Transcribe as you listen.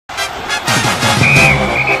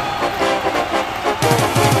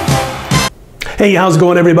Hey, how's it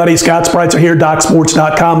going, everybody? Scott Spreitzer here,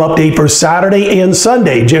 DocSports.com. Update for Saturday and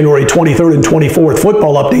Sunday, January 23rd and 24th.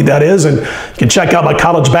 Football update, that is. And you can check out my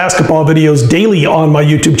college basketball videos daily on my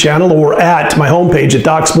YouTube channel or at my homepage at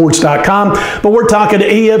DocSports.com. But we're talking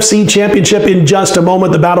AFC Championship in just a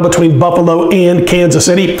moment, the battle between Buffalo and Kansas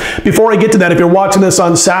City. Before I get to that, if you're watching this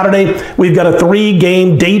on Saturday, we've got a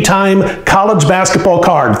 3-game daytime college basketball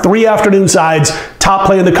card. 3 afternoon sides. Top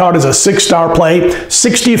play in the card is a 6-star play.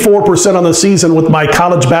 64% on the season with my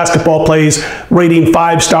college basketball plays rating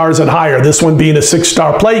 5 stars and higher. This one being a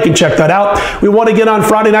 6-star play. You can check that out. We won again on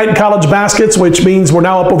Friday night in college baskets, which means we're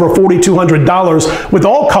now up over $4,200 with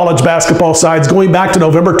all college basketball sides going back to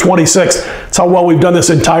November 26th. That's how well we've done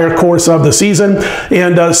this entire course of the season.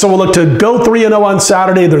 And so we'll look to go 3-0 on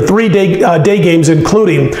Saturday. They're 3-day games,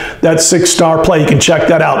 including that 6-star play. You can check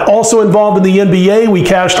that out. Also involved in the NBA, we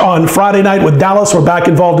cashed on Friday night with Dallas. We're back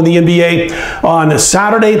involved in the NBA on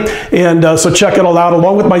Saturday, and so check it all out,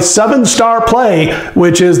 along with my 7-star play,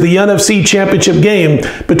 which is the NFC Championship game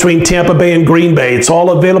between Tampa Bay and Green Bay. It's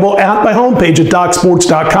all available at my homepage at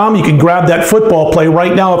DocSports.com. You can grab that football play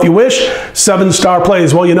right now if you wish. 7-star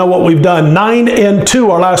plays. Well, you know what we've done. 9-2,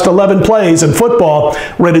 our last 11 plays in football,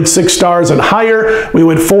 rated 6 stars and higher. We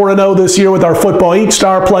went 4-0 this year with our football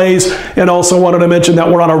 8-star plays, and also wanted to mention that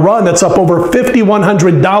we're on a run that's up over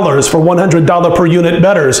 $5,100 for $100 per unit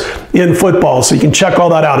bettors in football. So you can check all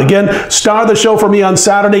that out. Again, star of the show for me on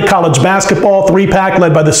Saturday, college basketball 3-pack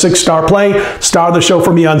led by the 6-star play. Star of the show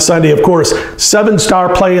for me on Sunday, of course,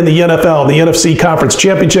 7-star play in the NFL, the NFC Conference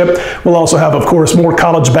Championship. We'll also have, of course, more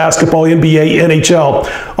college basketball, NBA,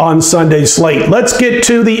 NHL on Sunday's slate. Let's get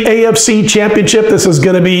to the AFC Championship. This is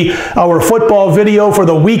going to be our football video for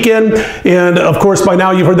the weekend. And, of course, by now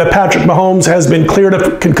you've heard that Patrick Mahomes has been cleared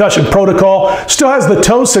of concussion protocol. Still has the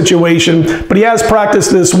toe situation, but he has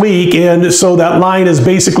practiced this week, and so that line is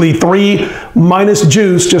basically 3 minus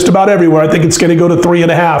juice just about everywhere. I think it's going to go to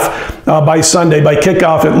 3.5 by Sunday, by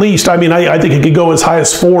kickoff at least. I mean, I think it could go as high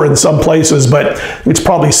as 4 in some places, but it's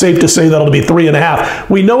probably safe to say that it'll be 3.5.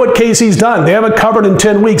 We know what KC's done. They haven't covered in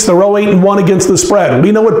 10 weeks. They're 0-8-1 against the spread.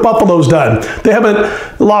 We know what Buffalo's done. They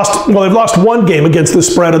haven't lost, well, they've lost 1 game against the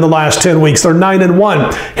spread in the last 10 weeks. They're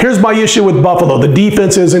 9-1. Here's my issue with Buffalo. The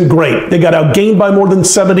defense isn't great. They got outgained by more than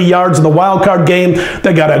 70 yards in the wild card game.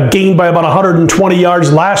 They got outgained by about 120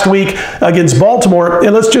 yards last week against Baltimore.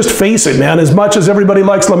 And let's just face it, man, as much as everybody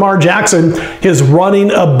likes Lamar Jackson, his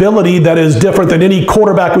running ability that is different than any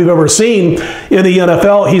quarterback we've ever seen in the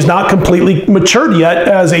NFL, he's not completely matured yet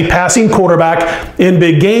as a passing quarterback in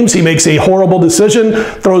big games. He makes a horrible decision,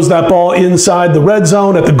 throws that ball inside the red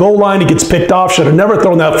zone at the goal line. He gets picked off. Should have never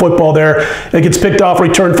thrown that football there. It gets picked off,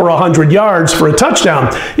 returned for 100 yards for a touchdown.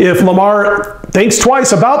 If Lamar thinks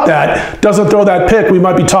twice about that, doesn't throw that pick, we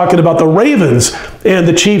might be talking about the Ravens and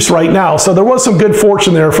the Chiefs right now. So there was some good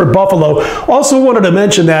fortune there for Buffalo. Also wanted to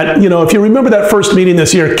mention that, you know, if you remember that first meeting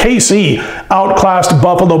this year, KC outclassed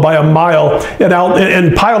Buffalo by a mile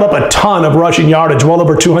and piled up a ton of rushing yardage, well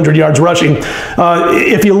over 200 yards rushing.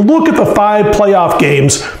 If you look at the 5 playoff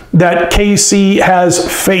games that KC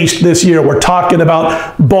has faced this year, we're talking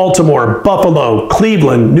about Baltimore, Buffalo,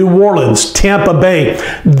 Cleveland, New Orleans, Tampa Bay.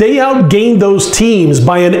 They outgained those teams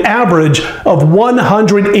by an average of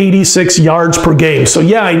 186 yards per game. So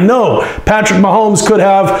yeah, I know Patrick Mahomes could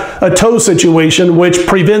have a toe situation which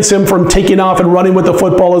prevents him from taking off and running with the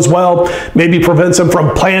football as well, maybe prevents him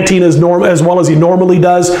from planting as well as he normally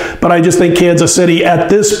does. But I just think Kansas City at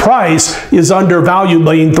this price is undervalued,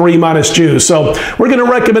 laying 3 minus juice. So we're going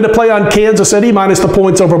to recommend to play on Kansas City minus the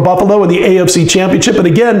points over Buffalo in the AFC Championship. And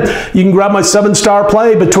again, you can grab my 7-star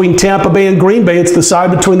play between Tampa Bay and Green Bay. It's the side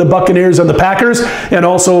between the Buccaneers and the Packers. And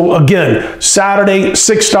also, again, Saturday,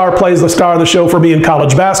 6-star play is the star of the show for me in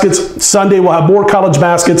college baskets. Sunday, we'll have more college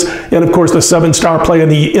baskets. And of course, the 7-star play in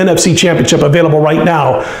the NFC Championship available right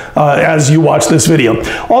now as you watch this video.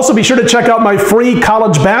 Also, be sure to check out my free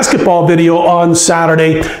college basketball video on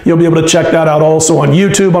Saturday. You'll be able to check that out also on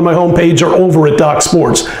YouTube on my homepage or over at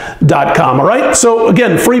DocSports.com. All right. So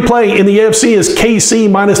again, free play in the AFC is KC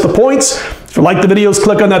minus the points. If you like the videos,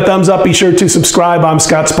 click on that thumbs up. Be sure to subscribe. I'm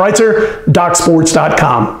Scott Spreitzer,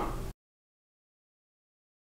 DocSports.com.